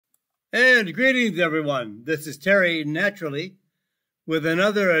And greetings, everyone. This is Terry Naturally with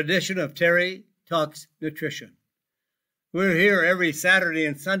another edition of Terry Talks Nutrition. We're here every Saturday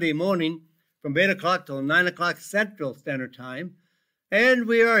and Sunday morning from 8 o'clock till 9 o'clock Central Standard Time, and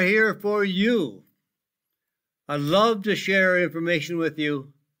we are here for you. I love to share information with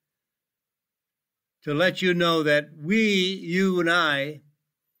you to let you know that you and I,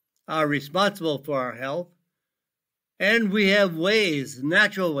 are responsible for our health, and we have ways,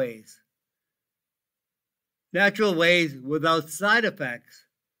 natural ways without side effects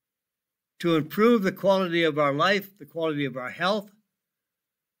to improve the quality of our life, the quality of our health,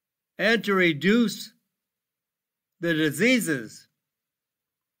 and to reduce the diseases.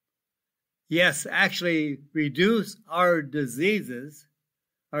 Yes, actually reduce our diseases,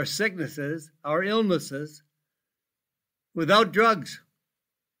 our sicknesses, our illnesses without drugs.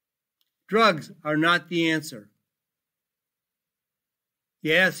 Drugs are not the answer.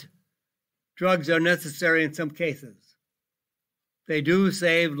 Yes, drugs are necessary in some cases. They do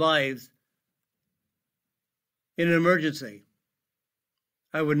save lives in an emergency.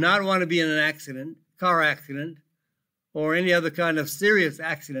 I would not want to be in an accident, car accident, or any other kind of serious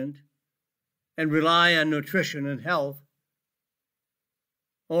accident and rely on nutrition and health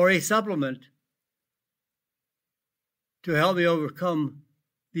or a supplement to help me overcome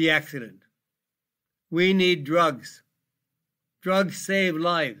the accident. We need drugs. Drugs save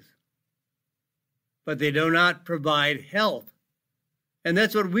lives, but they do not provide health. And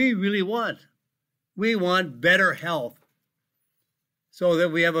that's what we really want. We want better health so that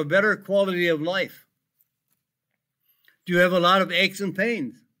we have a better quality of life. Do you have a lot of aches and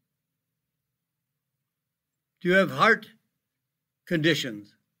pains? Do you have heart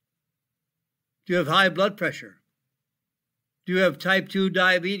conditions? Do you have high blood pressure? Do you have type 2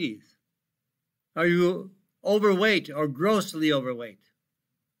 diabetes? Are you overweight or grossly overweight?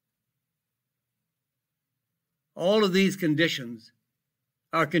 All of these conditions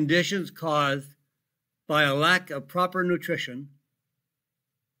are conditions caused by a lack of proper nutrition,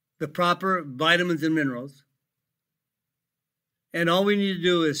 the proper vitamins and minerals, and all we need to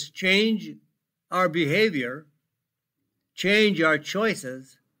do is change our behavior, change our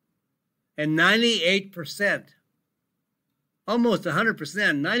choices, and 98%, almost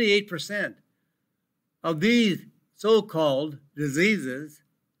 100%, 98% of these so-called diseases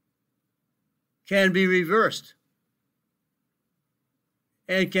can be reversed,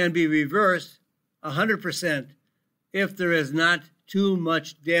 and can be reversed 100% if there is not too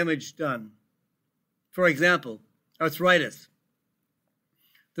much damage done. For example, arthritis.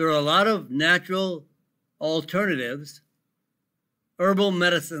 There are a lot of natural alternatives, herbal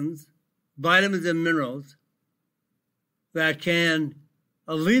medicines, vitamins and minerals that can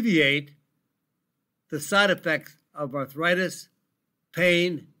alleviate the side effects of arthritis,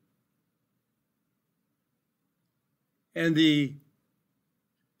 pain, and the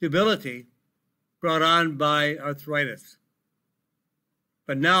debility brought on by arthritis.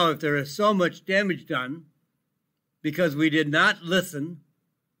 But now, if there is so much damage done because we did not listen,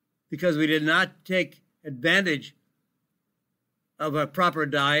 because we did not take advantage of a proper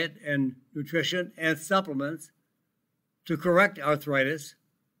diet and nutrition and supplements to correct arthritis,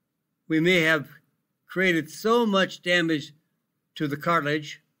 we may have created so much damage to the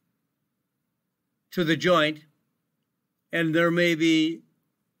cartilage, to the joint, and there may be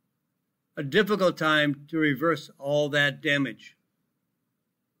a difficult time to reverse all that damage.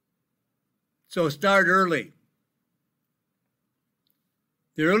 So start early.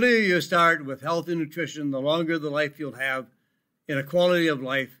 The earlier you start with health and nutrition, the longer the life you'll have and a quality of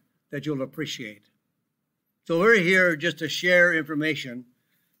life that you'll appreciate. So we're here just to share information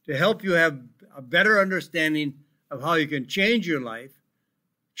to help you have a better understanding of how you can change your life,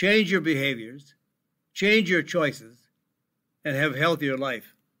 change your behaviors, change your choices, and have a healthier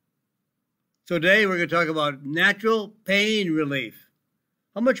life. So today we're going to talk about natural pain relief.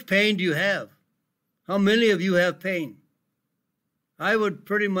 How much pain do you have? How many of you have pain? I would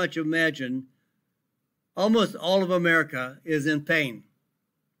pretty much imagine almost all of America is in pain.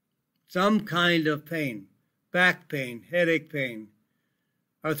 Some kind of pain. Back pain, headache pain,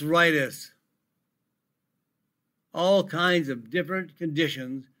 arthritis, all kinds of different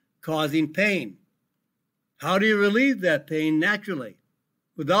conditions causing pain. How do you relieve that pain naturally,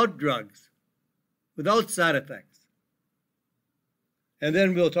 without drugs, without side effects? And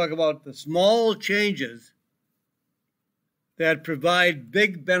then we'll talk about the small changes that provide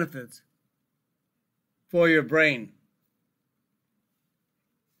big benefits for your brain.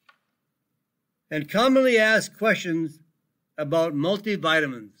 And commonly asked questions about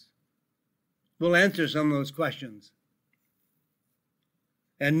multivitamins. We'll answer some of those questions.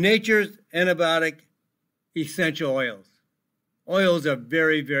 and nature's antibiotic essential oils. Oils are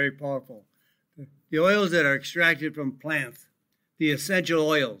very, very powerful. The oils that are extracted from plants, the essential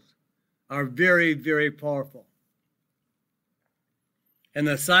oils, are very, very powerful. And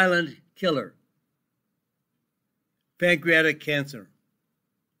the silent killer, pancreatic cancer.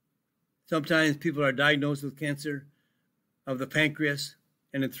 Sometimes people are diagnosed with cancer of the pancreas,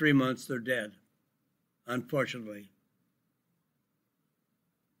 and in 3 months they're dead, unfortunately.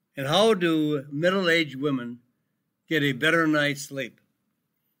 And how do middle-aged women get a better night's sleep?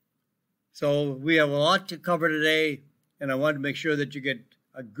 So we have a lot to cover today, and I want to make sure that you get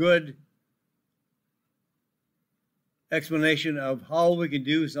a good explanation of how we can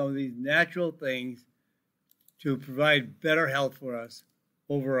do some of these natural things to provide better health for us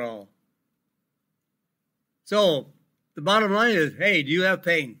overall. So the bottom line is, hey, do you have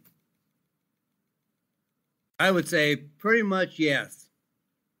pain? I would say pretty much yes.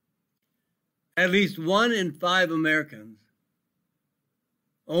 At least 1 in 5 Americans,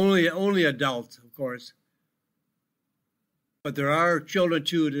 only adults, of course, but there are children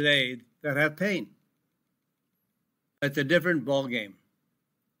too today that have pain. It's a different ballgame.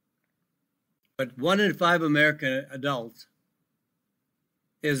 But 1 in 5 American adults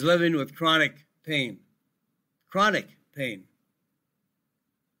is living with chronic pain. Chronic pain.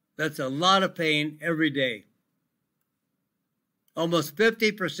 That's a lot of pain every day. Almost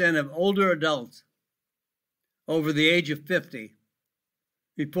 50% of older adults over the age of 50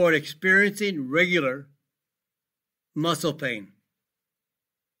 report experiencing regular muscle pain.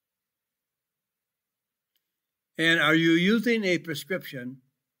 And are you using a prescription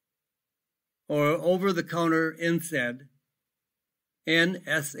or over-the-counter NSAID,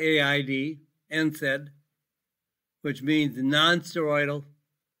 N-S-A-I-D, NSAID, which means non-steroidal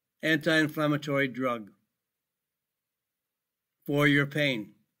anti-inflammatory drug for your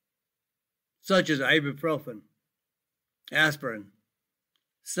pain, such as ibuprofen, aspirin,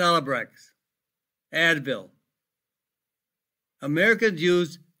 Celebrex, Advil? Americans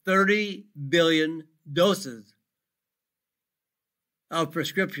use 30 billion doses of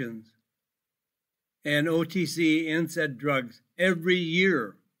prescriptions and OTC NSAID drugs every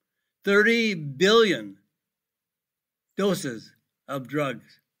year. 30 billion doses of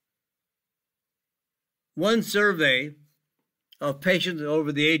drugs. One survey of patients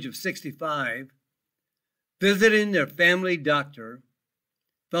over the age of 65 visiting their family doctor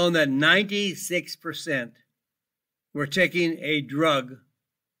found that 96% were taking a drug,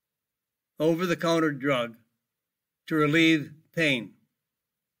 over-the-counter drug, to relieve pain.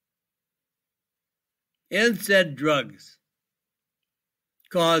 NSAID drugs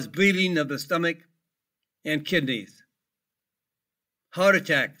cause bleeding of the stomach and kidneys, heart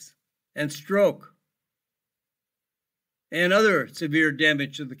attacks and stroke, and other severe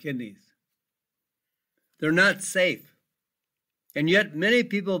damage to the kidneys. They're not safe. And yet many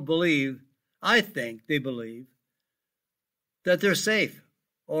people believe, I think they believe, that they're safe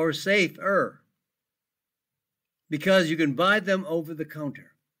or safer because you can buy them over the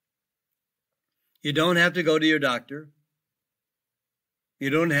counter. You don't have to go to your doctor. You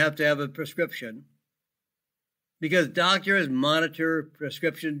don't have to have a prescription because doctors monitor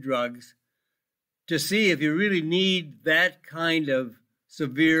prescription drugs to see if you really need that kind of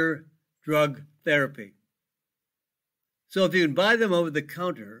severe drug therapy. So if you can buy them over the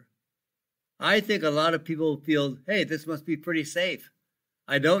counter, I think a lot of people feel, hey, this must be pretty safe.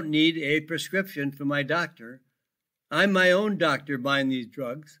 I don't need a prescription from my doctor. I'm my own doctor buying these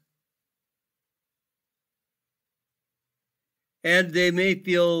drugs. And they may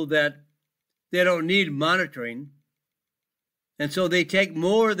feel that they don't need monitoring, and so they take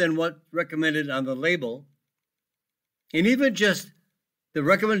more than what's recommended on the label. And even just the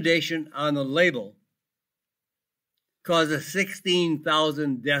recommendation on the label causes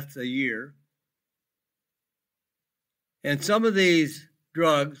 16,000 deaths a year. And some of these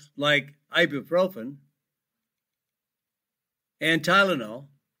drugs, like ibuprofen and Tylenol,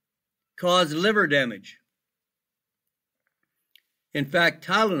 cause liver damage. In fact,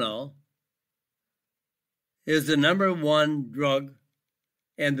 Tylenol is the #1 drug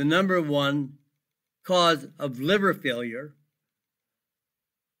and the #1 cause of liver failure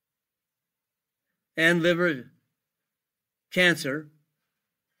and liver cancer.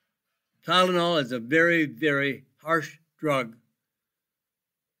 Tylenol is a very, very harsh drug.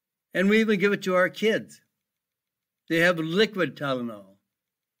 And we even give it to our kids. They have liquid Tylenol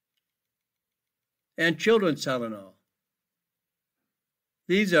and children's Tylenol.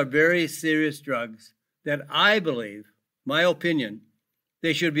 These are very serious drugs that I believe, my opinion,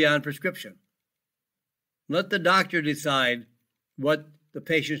 they should be on prescription. Let the doctor decide what the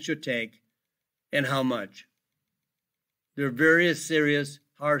patient should take and how much. They're very serious,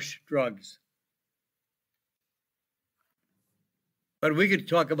 harsh drugs. But we could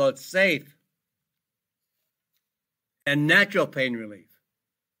talk about safe and natural pain relief.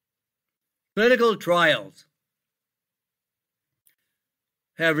 Clinical trials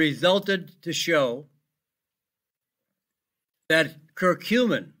have resulted to show that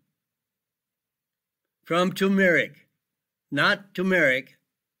curcumin from turmeric, not turmeric,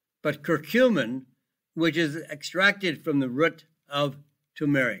 but curcumin, which is extracted from the root of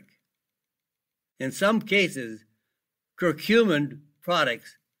turmeric. In some cases, curcumin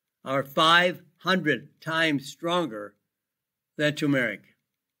products are 500 times stronger than turmeric.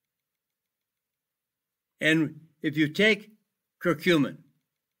 And if you take curcumin,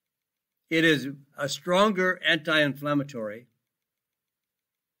 it is a stronger anti-inflammatory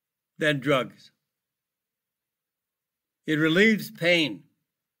than drugs. It relieves pain,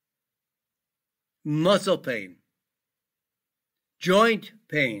 muscle pain, joint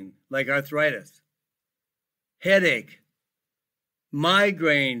pain like arthritis, headache,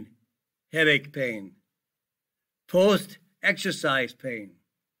 migraine headache pain, post-exercise pain,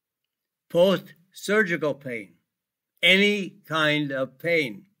 post-surgical pain, any kind of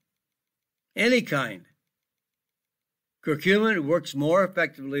pain, any kind. Curcumin works more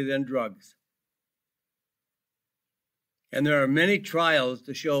effectively than drugs. And there are many trials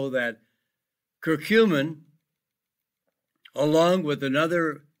to show that curcumin, along with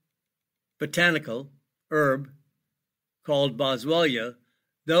another botanical herb called boswellia,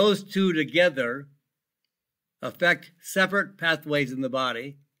 those two together affect separate pathways in the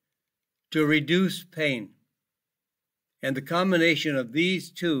body to reduce pain. And the combination of these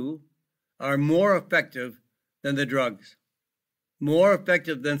two are more effective than the drugs, more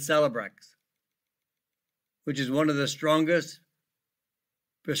effective than Celebrex, which is one of the strongest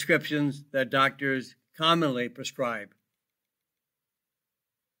prescriptions that doctors commonly prescribe.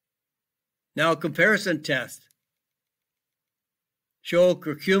 Now, comparison tests show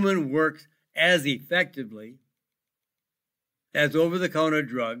curcumin works as effectively as over-the-counter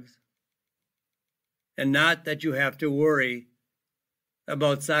drugs, and not that you have to worry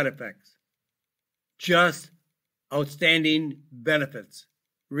about side effects. Just outstanding benefits,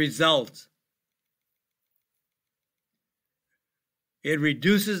 results. It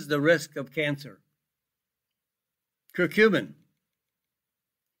reduces the risk of cancer. Curcumin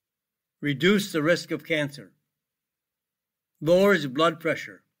reduces the risk of cancer, lowers blood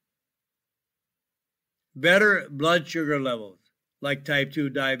pressure, better blood sugar levels like type 2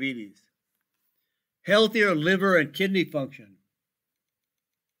 diabetes, healthier liver and kidney function,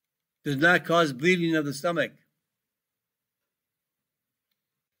 does not cause bleeding of the stomach.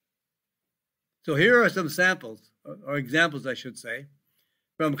 So here are some samples, or examples, I should say,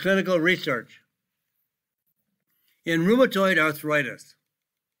 from clinical research. In rheumatoid arthritis,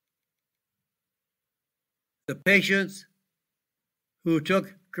 the patients who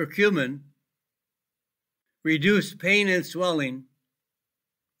took curcumin reduced pain and swelling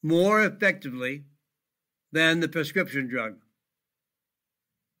more effectively than the prescription drug.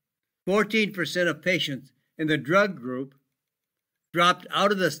 14% of patients in the drug group dropped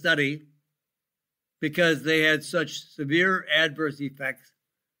out of the study because they had such severe adverse effects,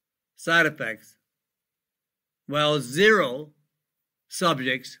 side effects, while 0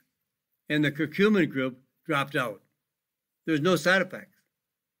 subjects in the curcumin group dropped out. There's no side effects.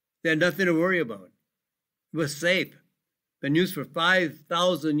 They had nothing to worry about. It was safe. Been used for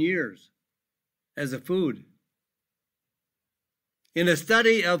 5,000 years as a food. In a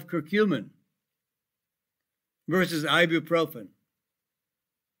study of curcumin versus ibuprofen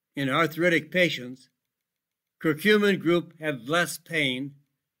in arthritic patients, curcumin group had less pain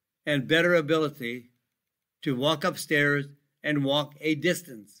and better ability to walk upstairs and walk a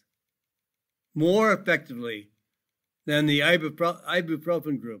distance more effectively than the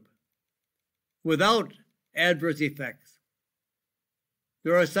ibuprofen group without adverse effects.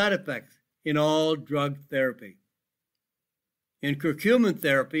 There are side effects in all drug therapy. In curcumin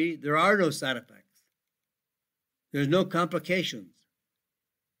therapy, there are no side effects. There's no complications,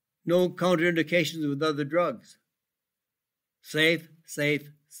 no contraindications with other drugs. Safe,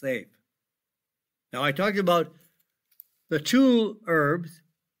 safe, safe. Now, I talked about the two herbs,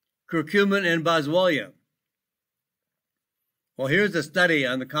 curcumin and boswellia. Well, here's a study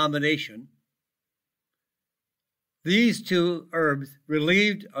on the combination. These two herbs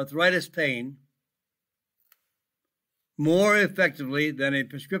relieved arthritis pain more effectively than a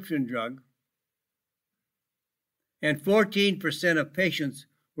prescription drug, and 14% of patients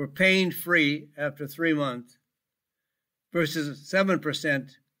were pain-free after 3 months, versus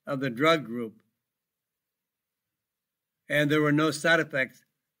 7% of the drug group. And there were no side effects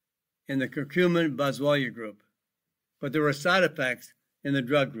in the curcumin-boswellia group, but there were side effects in the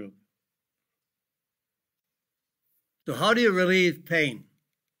drug group. So how do you relieve pain?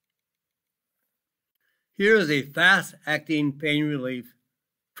 Here is a fast-acting pain relief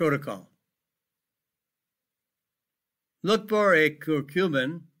protocol. Look for a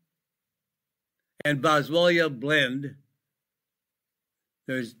curcumin and boswellia blend.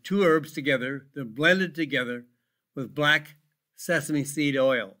 There's two herbs together. They're blended together with black sesame seed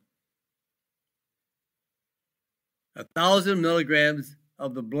oil. 1,000 milligrams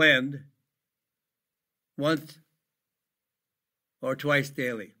of the blend once or twice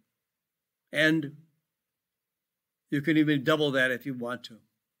daily. And you can even double that if you want to.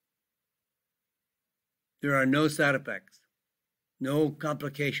 There are no side effects, no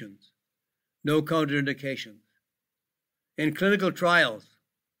complications, no contraindications. In clinical trials,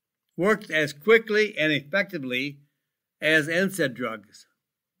 worked as quickly and effectively as NSAID drugs.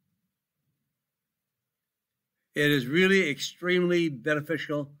 It is really extremely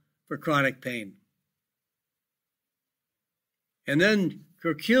beneficial for chronic pain. And then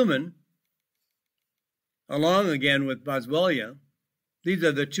curcumin, along again with boswellia, these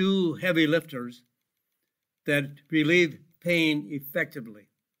are the two heavy lifters that relieve pain effectively,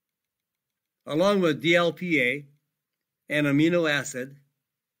 along with DLPA, an amino acid,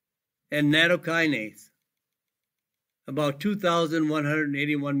 and nattokinase. About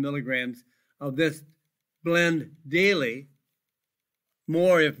 2,181 milligrams of this blend daily,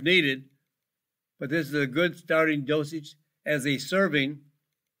 more if needed, but this is a good starting dosage as a serving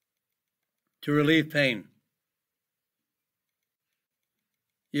to relieve pain.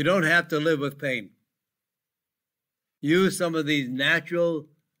 You don't have to live with pain. Use some of these natural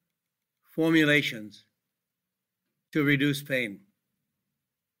formulations to reduce pain.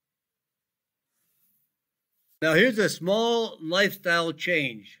 Now here's a small lifestyle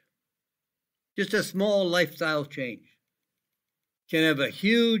change. Just a small lifestyle change can have a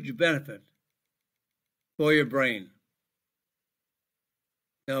huge benefit for your brain.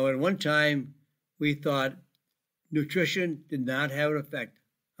 Now, at one time, we thought nutrition did not have an effect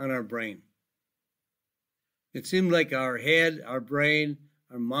on our brain. It seemed like our head, our brain,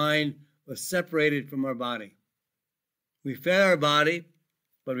 our mind was separated from our body. We fed our body,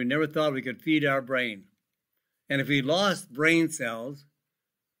 but we never thought we could feed our brain. And if we lost brain cells,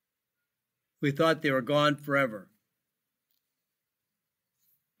 we thought they were gone forever.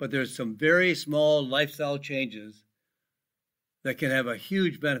 But there's some very small lifestyle changes that can have a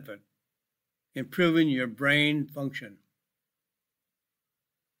huge benefit, improving your brain function.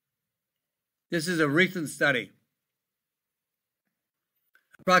 This is a recent study.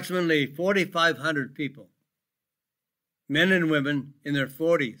 Approximately 4,500 people, men and women in their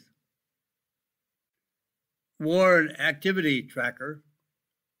 40s, wore an activity tracker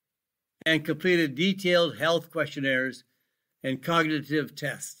and completed detailed health questionnaires and cognitive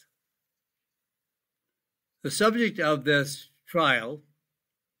tests. The subject of this trial,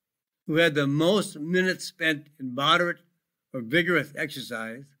 who had the most minutes spent in moderate or vigorous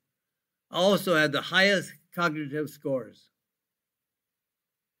exercise, also had the highest cognitive scores.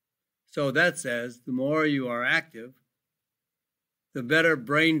 So that says the more you are active, the better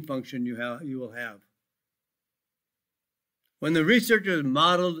brain function you will have. When the researchers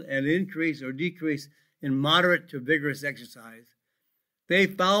modeled an increase or decrease in moderate to vigorous exercise, they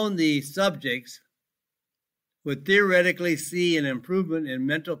found the subjects would theoretically see an improvement in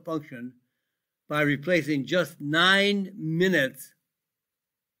mental function by replacing just 9 minutes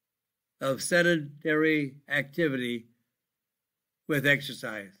of sedentary activity with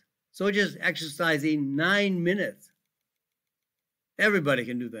exercise. So just exercising 9 minutes. Everybody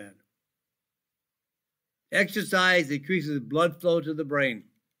can do that. Exercise increases blood flow to the brain,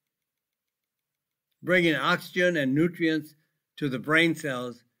 bringing oxygen and nutrients to the brain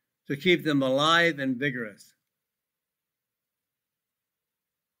cells to keep them alive and vigorous.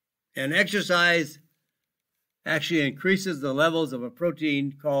 And exercise actually increases the levels of a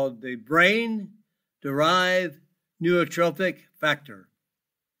protein called the brain-derived neurotrophic factor,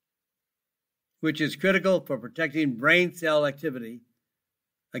 which is critical for protecting brain cell activity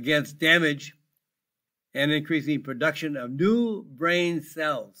against damage and increasing production of new brain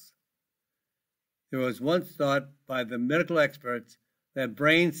cells. It was once thought by the medical experts that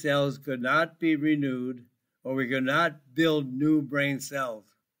brain cells could not be renewed, or we could not build new brain cells.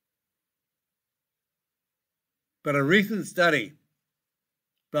 But a recent study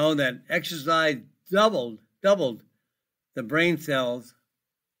found that exercise doubled the brain cells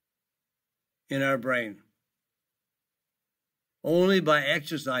in our brain. only by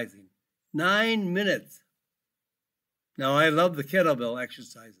exercising. 9 minutes. Now, I love the kettlebell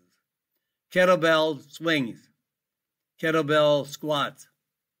exercises. Kettlebell swings, kettlebell squats,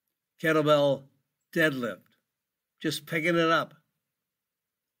 kettlebell deadlift, just picking it up.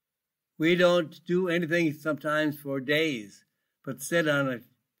 We don't do anything sometimes for days, but sit on a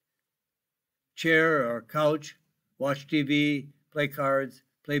chair or couch, watch TV, play cards,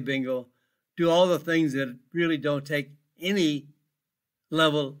 play bingo, do all the things that really don't take any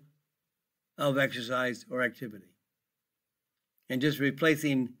level of exercise or activity. And just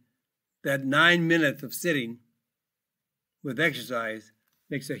replacing that 9 minutes of sitting with exercise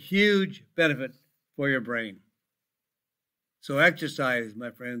makes a huge benefit for your brain. So exercise,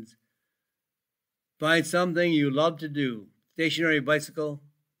 my friends. Find something you love to do. Stationary bicycle,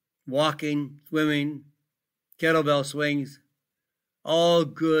 walking, swimming, kettlebell swings, all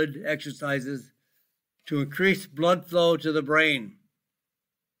good exercises to increase blood flow to the brain.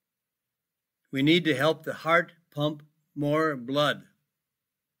 We need to help the heart pump more blood.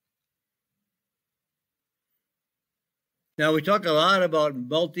 Now, we talk a lot about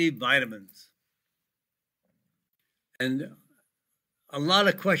multivitamins, and a lot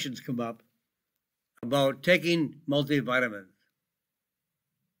of questions come up about taking multivitamins.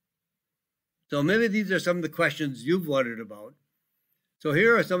 So maybe these are some of the questions you've wondered about. So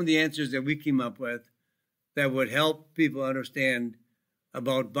here are some of the answers that we came up with that would help people understand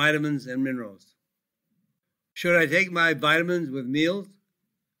about vitamins and minerals. Should I take my vitamins with meals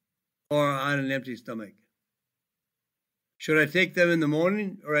or on an empty stomach? Should I take them in the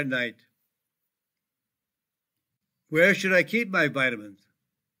morning or at night? Where should I keep my vitamins?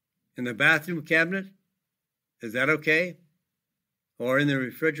 In the bathroom cabinet? Is that okay? Or in the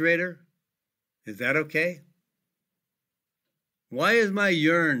refrigerator? Is that okay? Why is my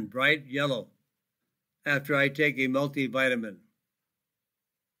urine bright yellow after I take a multivitamin?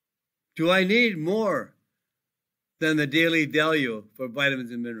 Do I need more than the daily value for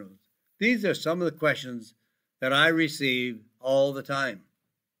vitamins and minerals? These are some of the questions that I receive all the time.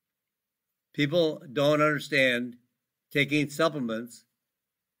 People don't understand taking supplements,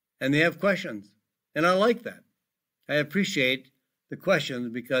 and they have questions. And I like that. I appreciate the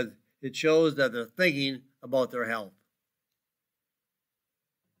questions because it shows that they're thinking about their health.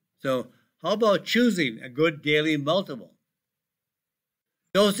 So how about choosing a good daily multiple?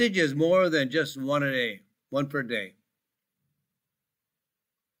 Dosage is more than just one a day, one per day.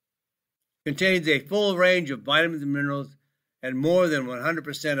 Contains a full range of vitamins and minerals and more than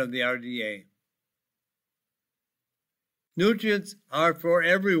 100% of the RDA. Nutrients are for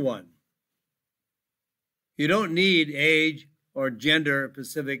everyone. You don't need age or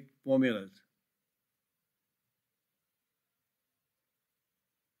gender-specific formulas.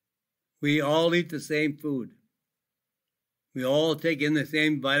 We all eat the same food. We all take in the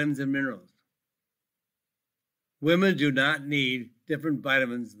same vitamins and minerals. Women do not need different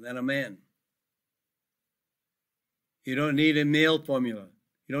vitamins than a man. You don't need a male formula.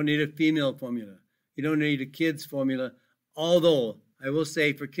 You don't need a female formula. You don't need a kid's formula, although I will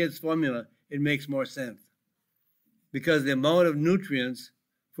say for kids' formula, it makes more sense because the amount of nutrients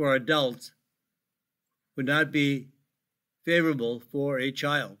for adults would not be favorable for a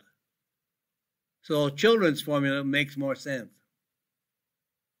child. So children's formula makes more sense.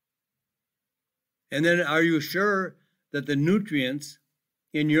 And then are you sure that the nutrients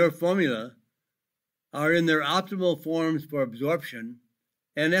in your formula are in their optimal forms for absorption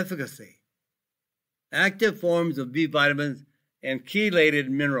and efficacy? Active forms of B vitamins and chelated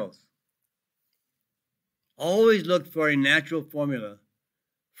minerals. Always look for a natural formula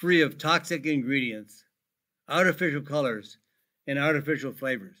free of toxic ingredients, artificial colors, and artificial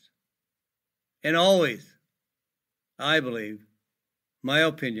flavors. And always, I believe, my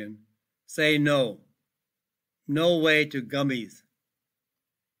opinion, say no. No way to gummies.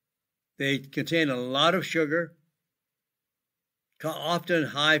 They contain a lot of sugar, often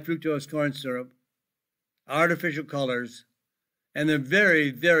high fructose corn syrup, artificial colors, and they're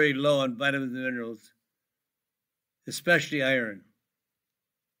very, very low on vitamins and minerals, especially iron.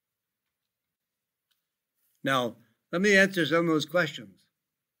 Now, let me answer some of those questions.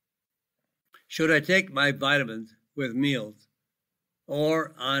 Should I take my vitamins with meals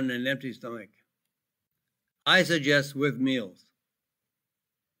or on an empty stomach? I suggest with meals.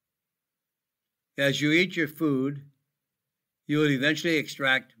 As you eat your food, you will eventually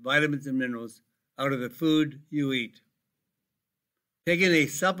extract vitamins and minerals out of the food you eat. Taking a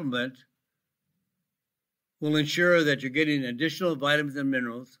supplement will ensure that you're getting additional vitamins and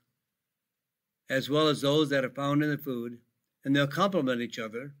minerals, as well as those that are found in the food, and they'll complement each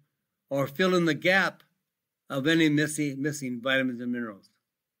other or fill in the gap of any missing vitamins and minerals.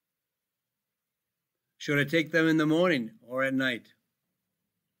 Should I take them in the morning or at night?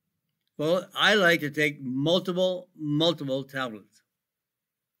 Well, I like to take multiple tablets.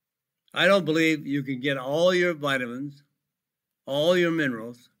 I don't believe you can get all your vitamins, all your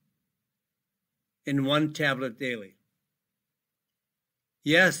minerals in one tablet daily.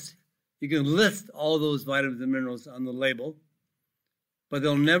 Yes, you can list all those vitamins and minerals on the label, but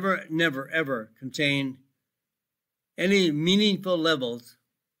they'll never, ever contain any meaningful levels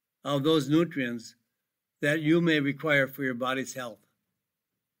of those nutrients that you may require for your body's health.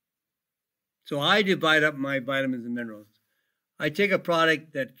 So I divide up my vitamins and minerals. I take a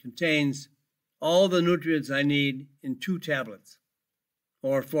product that contains all the nutrients I need in 2 tablets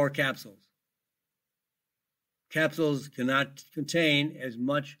or 4 capsules. Capsules cannot contain as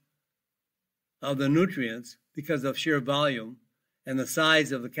much of the nutrients because of sheer volume and the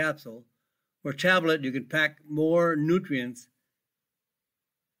size of the capsule. For tablet, you can pack more nutrients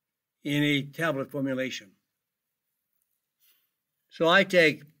in a tablet formulation. So I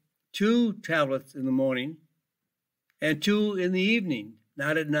take 2 tablets in the morning and 2 in the evening,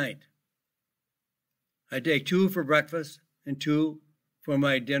 not at night. I take 2 for breakfast and 2 for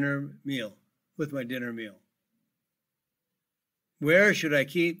my dinner meal, with my dinner meal. Where should I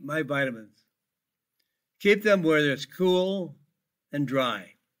keep my vitamins? Keep them where it's cool and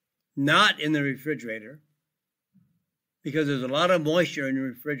dry, not in the refrigerator, because there's a lot of moisture in the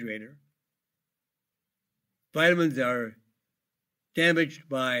refrigerator. Vitamins are damaged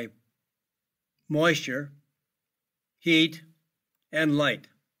by moisture, heat, and light.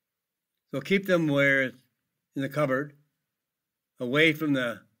 So keep them where it's in the cupboard, away from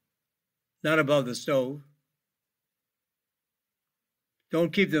not above the stove.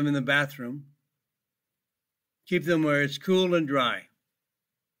 Don't keep them in the bathroom. Keep them where it's cool and dry.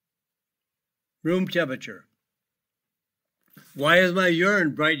 Room temperature. Why is my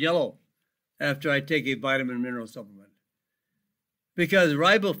urine bright yellow after I take a vitamin and mineral supplement? Because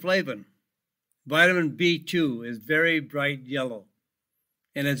riboflavin, vitamin B2, is very bright yellow.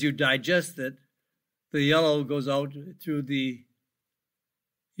 And as you digest it, the yellow goes out through the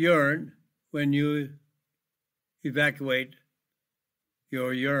urine when you evacuate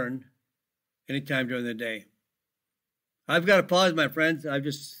your urine anytime during the day. I've got to pause, my friends. I'm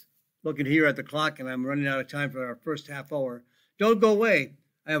just looking here at the clock, and I'm running out of time for our first half hour. Don't go away.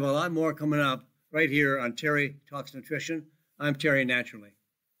 I have a lot more coming up right here on Terry Talks Nutrition. I'm Terry Naturally.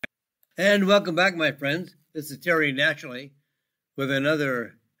 And welcome back, my friends. This is Terry Naturally with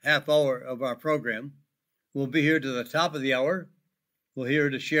another half hour of our program. We'll be here to the top of the hour. We're here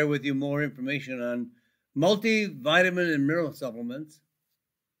to share with you more information on multivitamin and mineral supplements.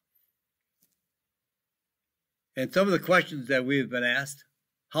 And some of the questions that we've been asked: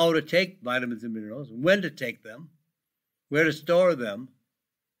 how to take vitamins and minerals, when to take them, where to store them.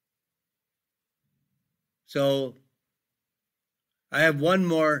 So I have one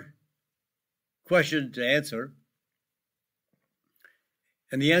more question to answer.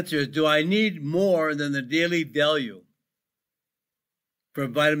 And the answer is, do I need more than the daily value for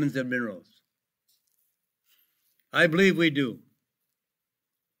vitamins and minerals? I believe we do.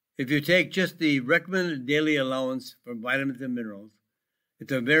 If you take just the recommended daily allowance for vitamins and minerals,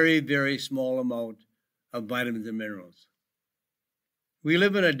 it's a very, very small amount of vitamins and minerals. We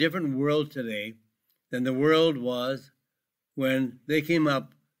live in a different world today than the world was when they came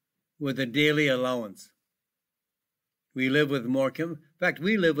up with a daily allowance. We live with more in fact,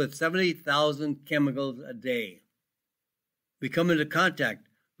 we live with 70,000 chemicals a day. We come into contact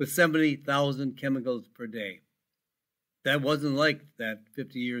with 70,000 chemicals per day. That wasn't like that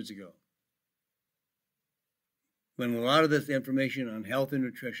 50 years ago, when a lot of this information on health and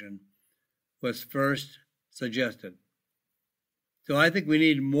nutrition was first suggested. So I think we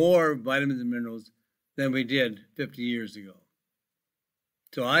need more vitamins and minerals than we did 50 years ago.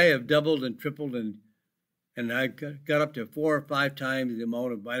 So I have doubled and tripled, and I got up to 4 or 5 times the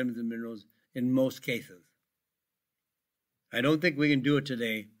amount of vitamins and minerals in most cases. I don't think we can do it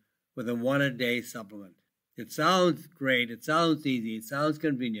today with a 1-a-day supplement. It sounds great, it sounds easy, it sounds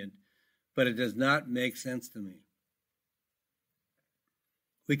convenient, but it does not make sense to me.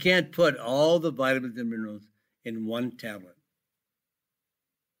 We can't put all the vitamins and minerals in one tablet.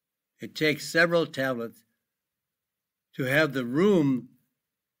 It takes several tablets to have the room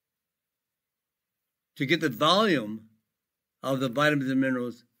to get the volume of the vitamins and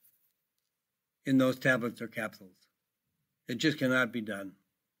minerals in those tablets or capsules. It just cannot be done.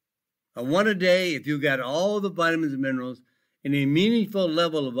 A 1-a-day, if you got all the vitamins and minerals and a meaningful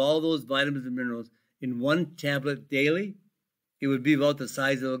level of all those vitamins and minerals in one tablet daily, it would be about the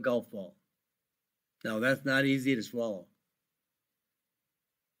size of a golf ball. Now, that's not easy to swallow,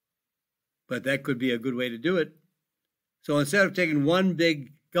 but that could be a good way to do it. So instead of taking one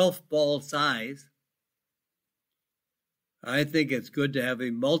big golf ball size, I think it's good to have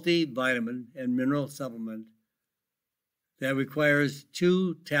a multivitamin and mineral supplement that requires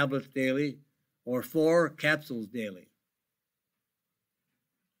 2 tablets daily or 4 capsules daily.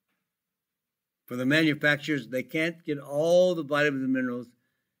 For the manufacturers, they can't get all the vitamins and minerals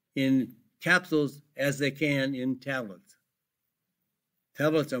in capsules as they can in tablets.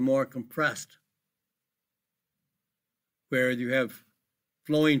 Tablets are more compressed, where you have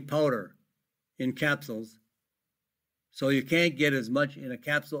flowing powder in capsules, so you can't get as much in a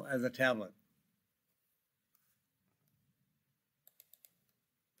capsule as a tablet.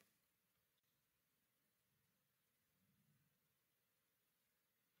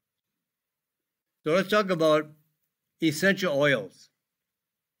 So let's talk about essential oils.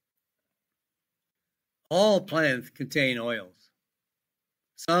 All plants contain oils.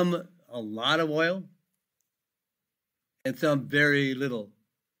 Some a lot of oil, and some very little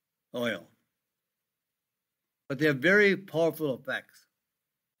oil. But they have very powerful effects.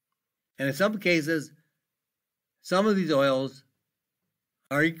 And in some cases, some of these oils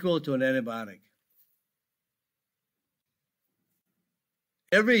are equal to an antibiotic.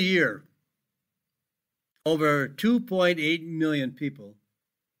 Every year, over 2.8 million people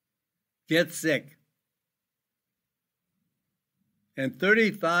get sick, and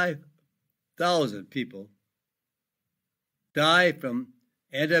 35,000 people die from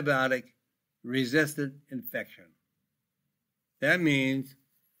antibiotic-resistant infection. That means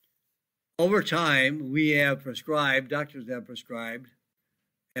over time we have prescribed, doctors have prescribed,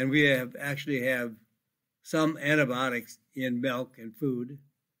 and we have actually have some antibiotics in milk and food.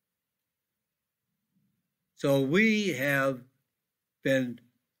 So we have been,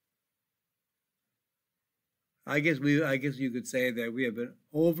 I guess you could say that we have been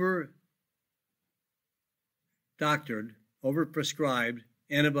over-doctored, over-prescribed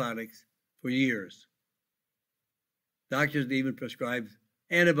antibiotics for years. Doctors even prescribe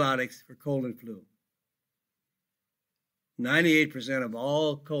antibiotics for cold and flu. 98% of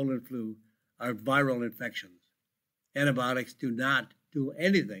all cold and flu are viral infections. Antibiotics do not do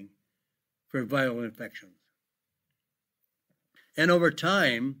anything for viral infections. And over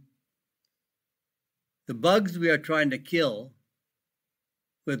time, the bugs we are trying to kill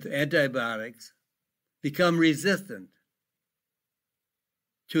with antibiotics become resistant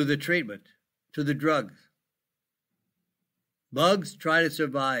to the treatment, to the drugs. Bugs try to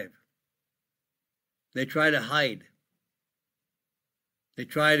survive. They try to hide. They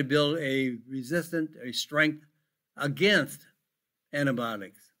try to build a strength against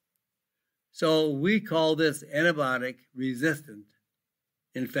antibiotics. So we call this antibiotic-resistant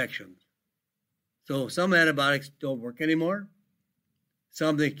infections. So some antibiotics don't work anymore.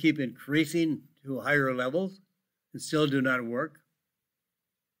 Some they keep increasing to higher levels and still do not work.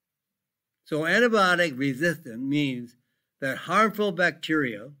 So antibiotic-resistant means that harmful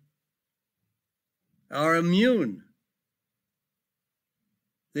bacteria are immune.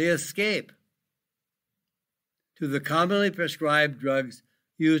 They escape to the commonly prescribed drugs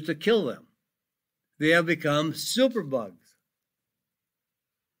used to kill them. They have become superbugs.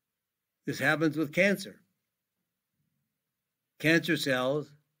 This happens with cancer. Cancer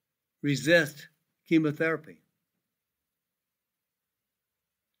cells resist chemotherapy.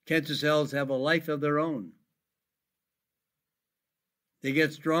 Cancer cells have a life of their own. They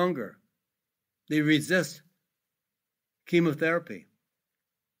get stronger. They resist chemotherapy.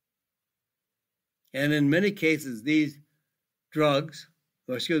 And in many cases, these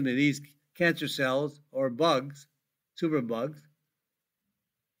cancer cells or bugs, superbugs,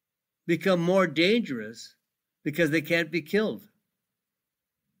 become more dangerous because they can't be killed.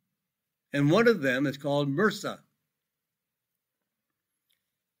 And one of them is called MRSA.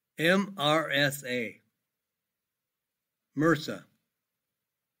 MRSA. MRSA.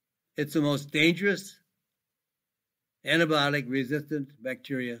 It's the most dangerous antibiotic-resistant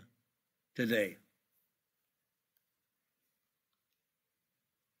bacteria today.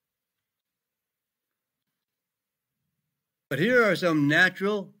 But here are some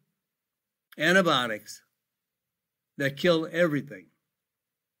natural antibiotics that kill everything.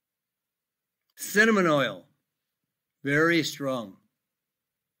 Cinnamon oil, very strong.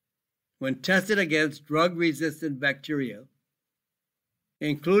 When tested against drug-resistant bacteria,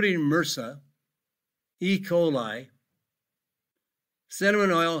 including MRSA, E. coli,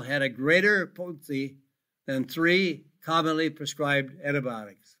 cinnamon oil had a greater potency than 3 commonly prescribed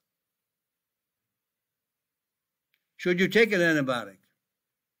antibiotics. Should you take an antibiotic?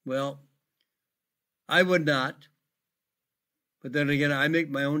 Well, I would not, but then again, I make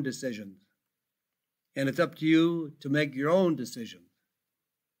my own decisions. And it's up to you to make your own decisions.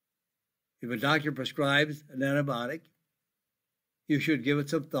 If a doctor prescribes an antibiotic, you should give it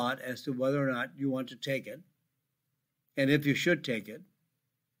some thought as to whether or not you want to take it, and if you should take it,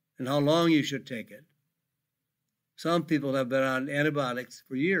 and how long you should take it. Some people have been on antibiotics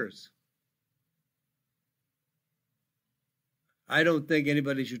for years. I don't think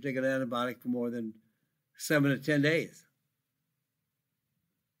anybody should take an antibiotic for more than 7 to 10 days.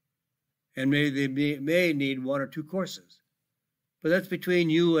 And maybe they may need 1 or 2 courses. But that's between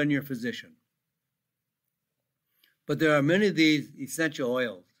you and your physician. But there are many of these essential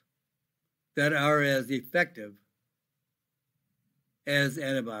oils that are as effective as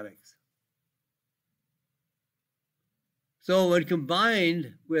antibiotics. So when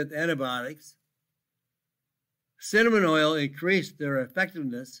combined with antibiotics, cinnamon oil increased their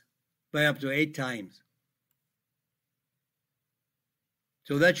effectiveness by up to 8 times.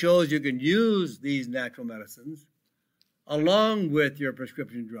 So that shows you can use these natural medicines along with your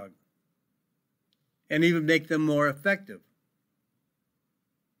prescription drug and even make them more effective.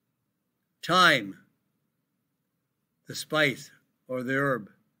 Thyme, the spice or the herb,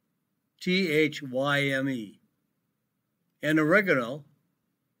 Thyme, and oregano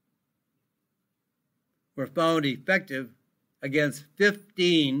were found effective against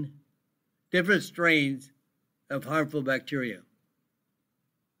 15 different strains of harmful bacteria,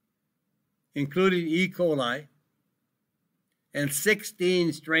 including E. coli, and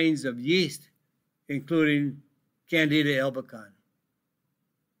 16 strains of yeast, including Candida albicans.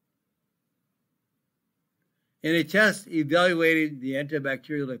 In a test evaluating the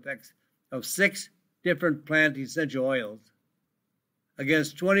antibacterial effects of 6 different plant essential oils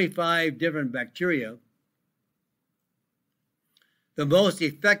against 25 different bacteria, the most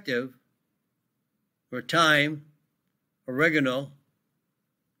effective were thyme, oregano,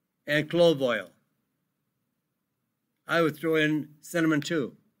 and clove oil. I would throw in cinnamon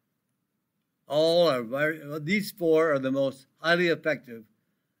too. These 4 are the most highly effective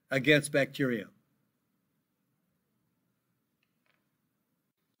against bacteria.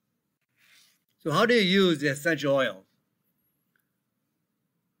 So how do you use the essential oils?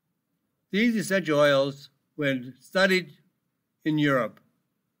 These essential oils, when studied in Europe,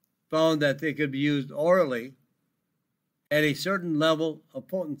 found that they could be used orally at a certain level of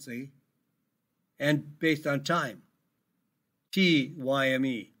potency and based on time,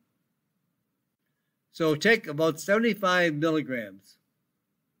 Thyme. So take about 75 milligrams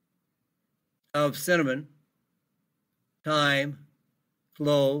of cinnamon, thyme,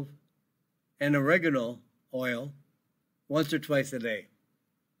 clove, and oregano oil once or twice a day.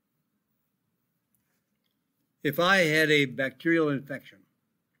 If I had a bacterial infection,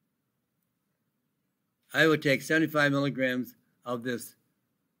 I would take 75 milligrams of this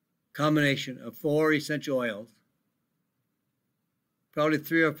combination of 4 essential oils, probably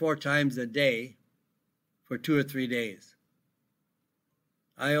 3 or 4 times a day for 2 or 3 days.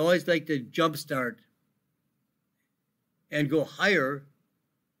 I always like to jumpstart and go higher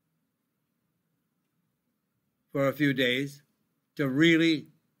for a few days to really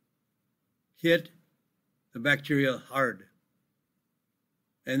hit the bacteria hard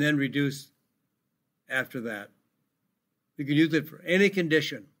and then reduce after that. You can use it for any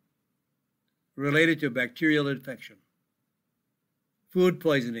condition related to bacterial infection, food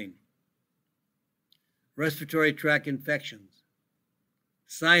poisoning, respiratory tract infections,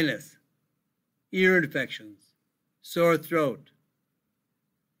 sinus, ear infections, sore throat,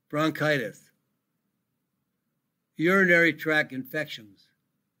 bronchitis, urinary tract infections,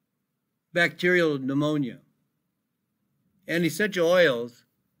 bacterial pneumonia. And essential oils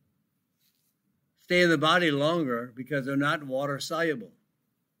stay in the body longer because they're not water soluble.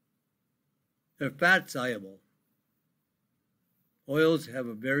 They're fat soluble. Oils have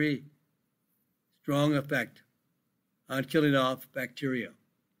a very strong effect on killing off bacteria.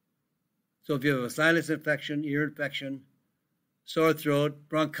 So if you have a sinus infection, ear infection, sore throat,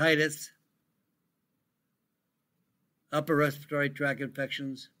 bronchitis, upper respiratory tract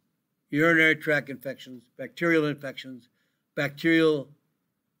infections, urinary tract infections, bacterial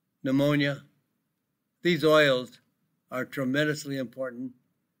pneumonia, these oils are tremendously important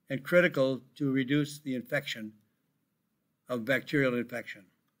and critical to reduce the infection of bacterial infection.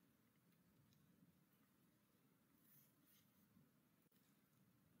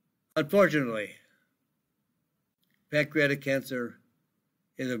 Unfortunately, pancreatic cancer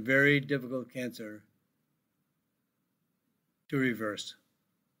is a very difficult cancer to reverse.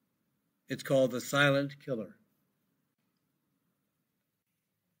 It's called the silent killer.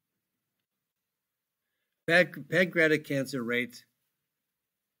 pancreatic cancer rates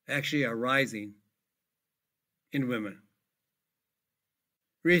actually are rising in women.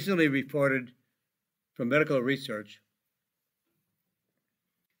 Recently reported from medical research,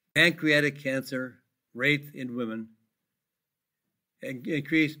 pancreatic cancer rates in women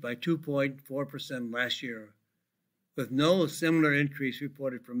increased by 2.4% last year, with no similar increase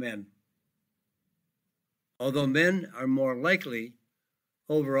reported for men. Although men are more likely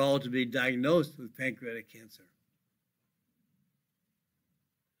overall to be diagnosed with pancreatic cancer.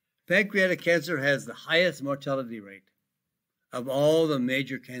 Pancreatic cancer has the highest mortality rate of all the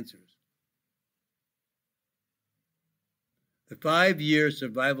major cancers. The 5-year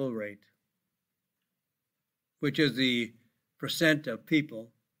survival rate, which is the percent of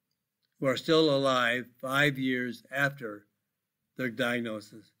people who are still alive 5 years after their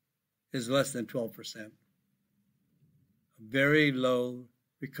diagnosis, is less than 12%. A very low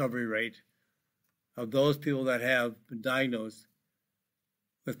recovery rate of those people that have been diagnosed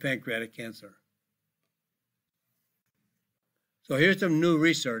with pancreatic cancer. So here's some new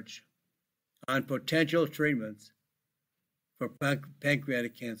research on potential treatments for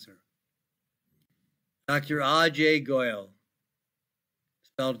pancreatic cancer. Dr. Ajay Goyal,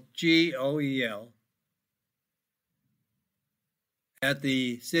 spelled Goel, at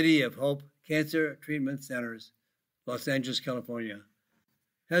the City of Hope Cancer Treatment Centers, Los Angeles, California,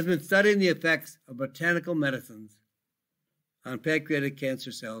 has been studying the effects of botanical medicines on pancreatic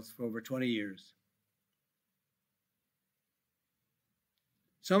cancer cells for over 20 years.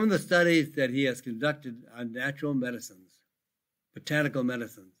 Some of the studies that he has conducted on natural medicines, botanical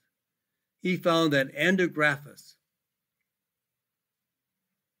medicines, he found that endographis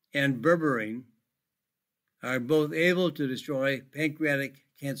and berberine are both able to destroy pancreatic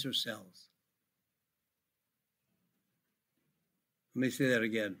cancer cells. Let me say that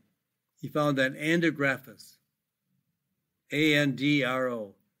again. He found that endographis, A-N-D-R-O-G-R-A-P-H-I-S,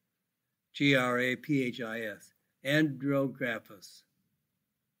 andrographis.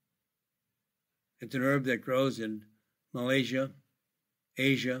 It's an herb that grows in Malaysia,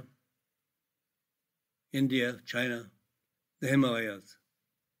 Asia, India, China, the Himalayas,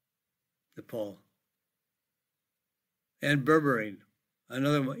 Nepal. And berberine,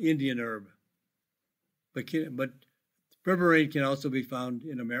 another Indian herb. But berberine can also be found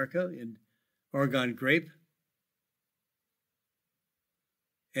in America, in Oregon grape,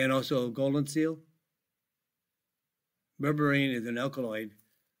 and also golden seal. Berberine is an alkaloid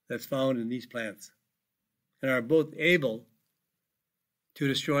that's found in these plants and are both able to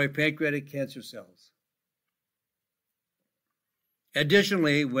destroy pancreatic cancer cells.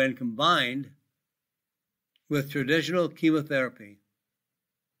 Additionally, when combined with traditional chemotherapy,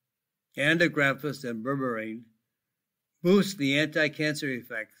 endographis and berberine boost the anti-cancer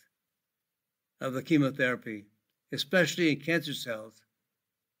effects of the chemotherapy, especially in cancer cells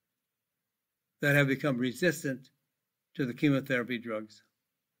that have become resistant to the chemotherapy drugs.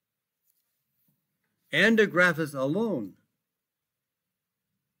 Endographis alone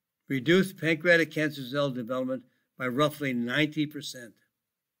reduced pancreatic cancer cell development by roughly 90%.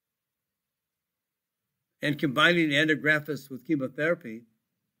 And combining endographis with chemotherapy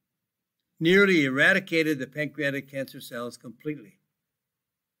nearly eradicated the pancreatic cancer cells completely.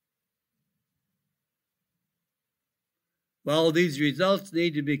 While these results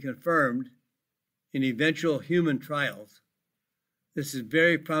need to be confirmed in eventual human trials, this is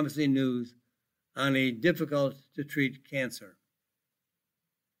very promising news on a difficult-to-treat cancer.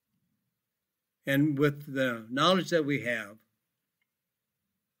 And with the knowledge that we have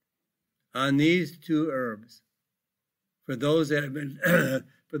on these two herbs, for those that have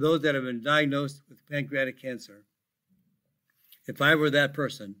been diagnosed with pancreatic cancer, if I were that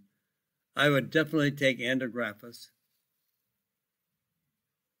person, I would definitely take endographis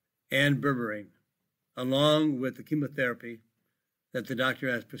and berberine, along with the chemotherapy that the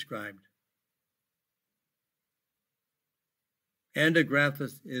doctor has prescribed.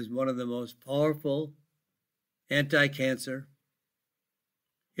 Endographis is one of the most powerful anti-cancer.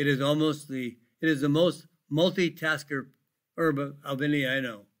 It is the most multitasker herb of any I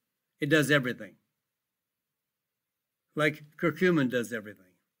know. It does everything. Like curcumin does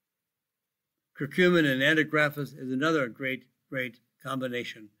everything. Curcumin and endographis is another great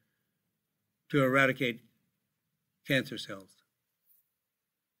combination to eradicate cancer cells.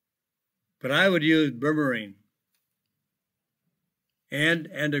 But I would use berberine and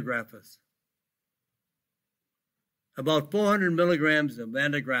endographis. About 400 milligrams of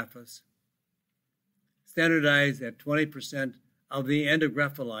endographis, standardized at 20% of the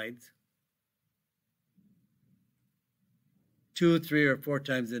endographolides, 2, 3, or 4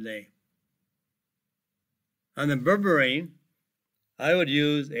 times a day. On the berberine, I would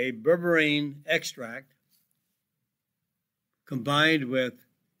use a berberine extract combined with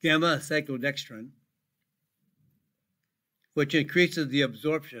gamma-cyclodextrin, which increases the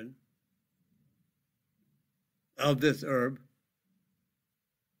absorption of this herb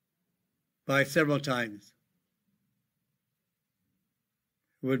by several times.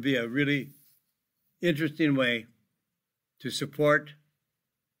 It would be a really interesting way to support,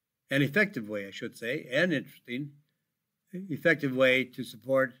 an effective way, I should say, an interesting, effective way to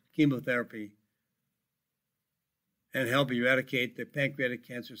support chemotherapy and help eradicate the pancreatic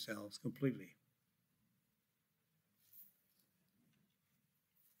cancer cells completely.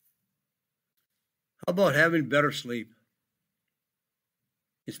 How about having better sleep?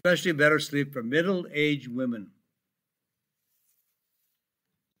 Especially better sleep for middle-aged women.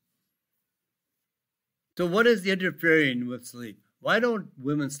 So what is interfering with sleep? Why don't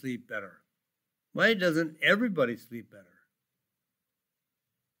women sleep better? Why doesn't everybody sleep better?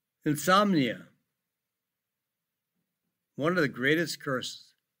 Insomnia, one of the greatest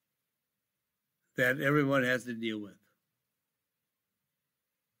curses that everyone has to deal with.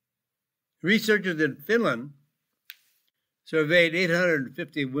 Researchers in Finland surveyed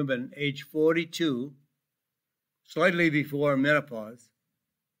 850 women aged 42, slightly before menopause,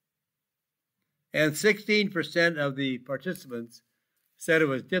 and 16% of the participants said it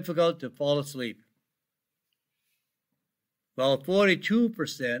was difficult to fall asleep, while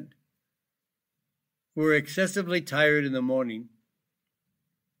 42% were excessively tired in the morning,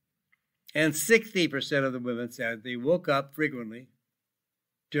 and 60% of the women said they woke up frequently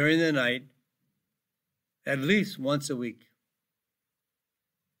during the night at least once a week.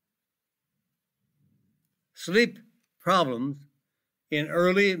 Sleep problems in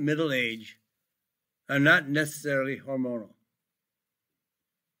early middle age are not necessarily hormonal.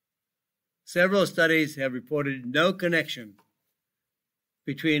 Several studies have reported no connection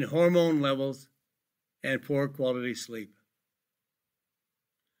between hormone levels and poor quality sleep.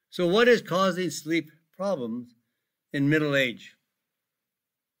 So what is causing sleep problems in middle age?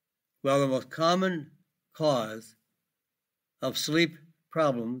 Well, the most common cause of sleep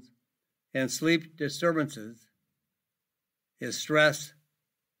problems and sleep disturbances is stress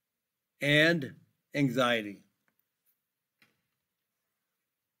and anxiety.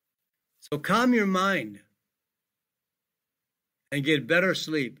 So calm your mind and get better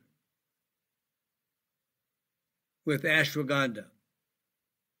sleep with ashwagandha.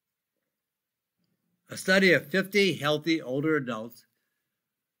 A study of 50 healthy older adults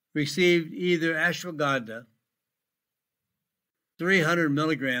received either ashwagandha, 300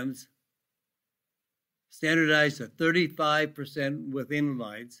 milligrams, standardized to 35% with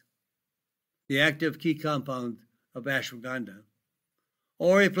enolides, the active key compound of ashwagandha,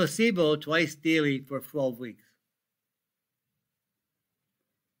 or a placebo twice daily for 12 weeks.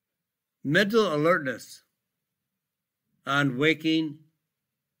 Mental alertness on waking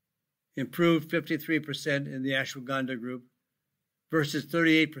improved 53% in the ashwagandha group versus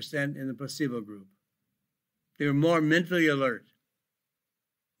 38% in the placebo group. They were more mentally alert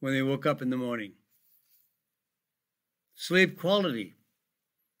when they woke up in the morning. Sleep quality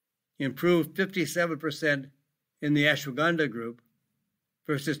improved 57% in the ashwagandha group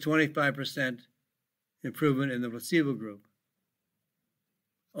versus 25% improvement in the placebo group.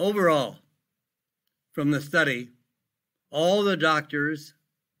 Overall, from the study, all the doctors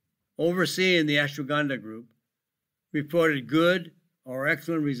overseeing the ashwagandha group reported good or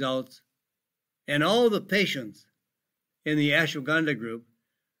excellent results, and all the patients in the ashwagandha group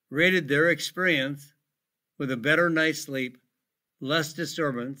rated their experience with a better night's sleep, less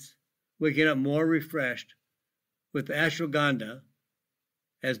disturbance, waking up more refreshed with ashwagandha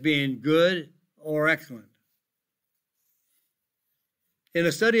as being good or excellent. In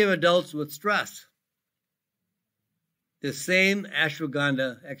a study of adults with stress, the same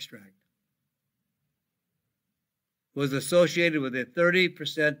ashwagandha extract was associated with a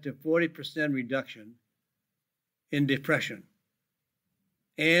 30% to 40% reduction in depression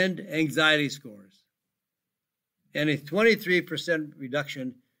and anxiety scores, and a 23%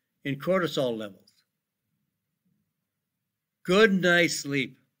 reduction in cortisol levels. Good night's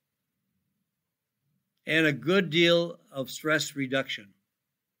sleep and a good deal of stress reduction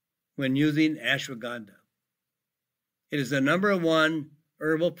when using ashwagandha. It is the #1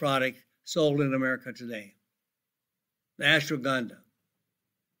 herbal product sold in America today, ashwagandha,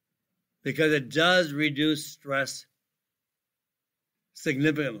 because it does reduce stress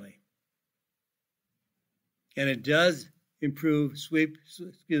significantly, and it does improve sleep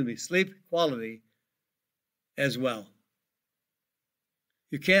quality as well.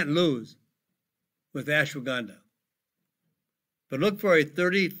 You can't lose with ashwagandha. But look for a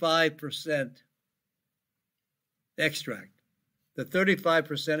 35% extract. The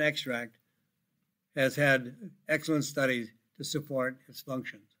 35% extract has had excellent studies to support its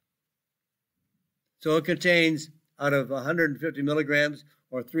functions. So it contains, out of 150 milligrams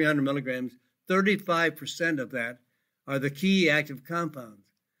or 300 milligrams, 35% of that are the key active compounds.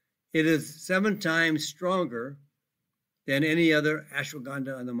 It is 7 times stronger than any other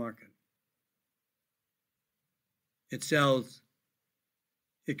ashwagandha on the market. It sells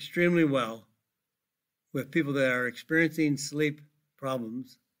extremely well with people that are experiencing sleep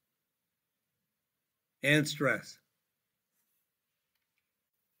problems and stress.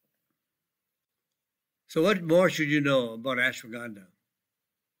 So what more should you know about ashwagandha?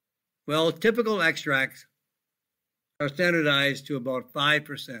 Well, typical extracts are standardized to about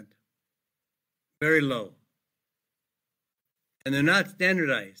 5%, very low. And they're not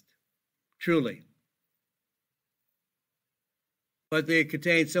standardized, truly. But they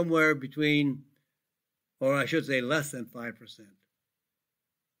contain somewhere between, or I should say less than 5%.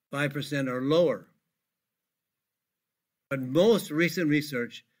 5% or lower. But most recent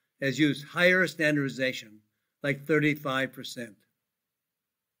research has used higher standardization, like 35%.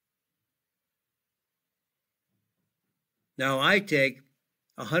 Now I take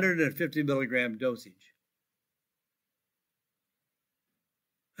 150 milligram dosage.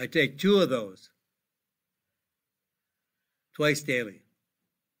 I take 2 of those twice daily,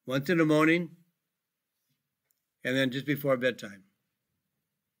 once in the morning and then just before bedtime.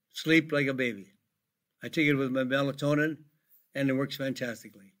 Sleep like a baby. I take it with my melatonin and it works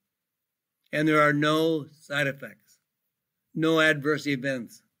fantastically. And there are no side effects, no adverse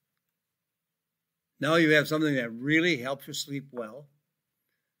events. Now you have something that really helps you sleep well,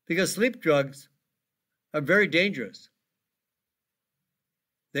 because sleep drugs are very dangerous.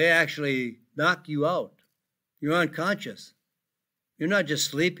 They actually knock you out. You're unconscious. You're not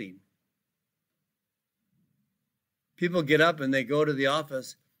just sleeping. People get up and they go to the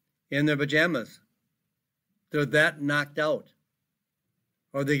office in their pajamas. They're that knocked out.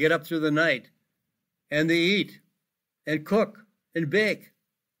 Or they get up through the night and they eat and cook and bake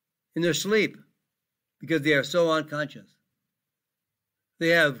in their sleep because they are so unconscious. They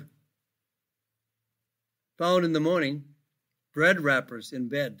have found in the morning bread wrappers in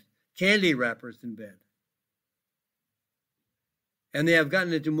bed, candy wrappers in bed. And they have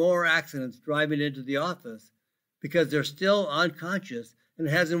gotten into more accidents driving into the office because they're still unconscious and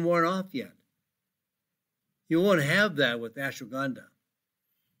it hasn't worn off yet. You won't have that with ashwagandha.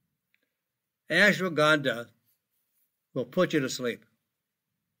 Ashwagandha will put you to sleep.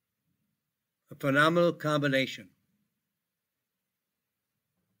 A phenomenal combination.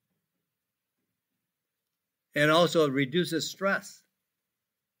 And also it reduces stress.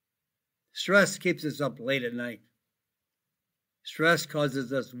 Stress keeps us up late at night. Stress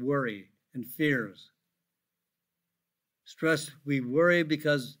causes us worry and fears. Stress, we worry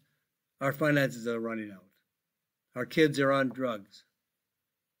because our finances are running out. Our kids are on drugs.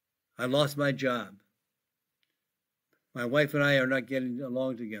 I lost my job. My wife and I are not getting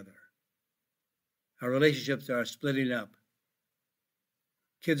along together. Our relationships are splitting up.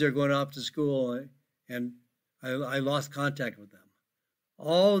 Kids are going off to school and I lost contact with them.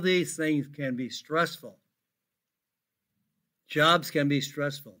 All these things can be stressful. Jobs can be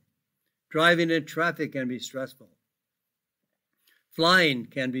stressful. Driving in traffic can be stressful. Flying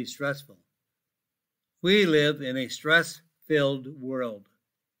can be stressful. We live in a stress-filled world.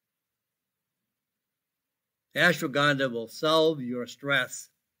 Ashwagandha will solve your stress,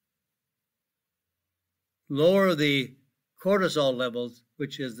 lower the cortisol levels,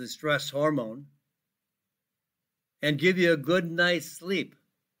 which is the stress hormone, and give you a good night's sleep.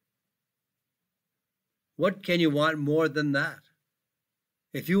 What can you want more than that?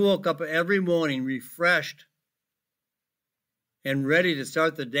 If you woke up every morning refreshed and ready to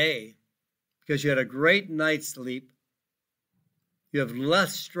start the day because you had a great night's sleep, you have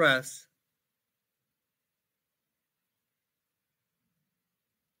less stress,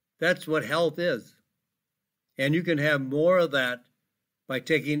 that's what health is. And you can have more of that by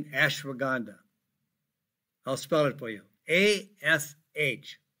taking ashwagandha. I'll spell it for you.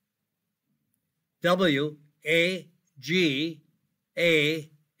 ASHWAGANDHA.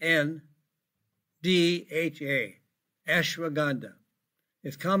 Ashwagandha.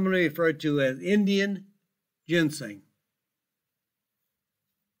 It's commonly referred to as Indian ginseng.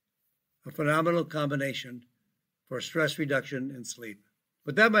 A phenomenal combination for stress reduction and sleep.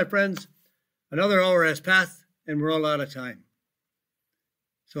 With that, my friends, another hour has passed and we're all out of time.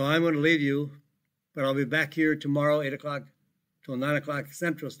 So I'm going to leave you, but I'll be back here tomorrow, 8 o'clock till 9 o'clock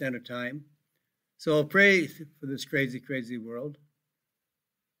Central Standard Time, So I'll pray for this crazy, crazy world.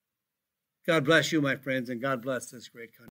 God bless you, my friends, and God bless this great country.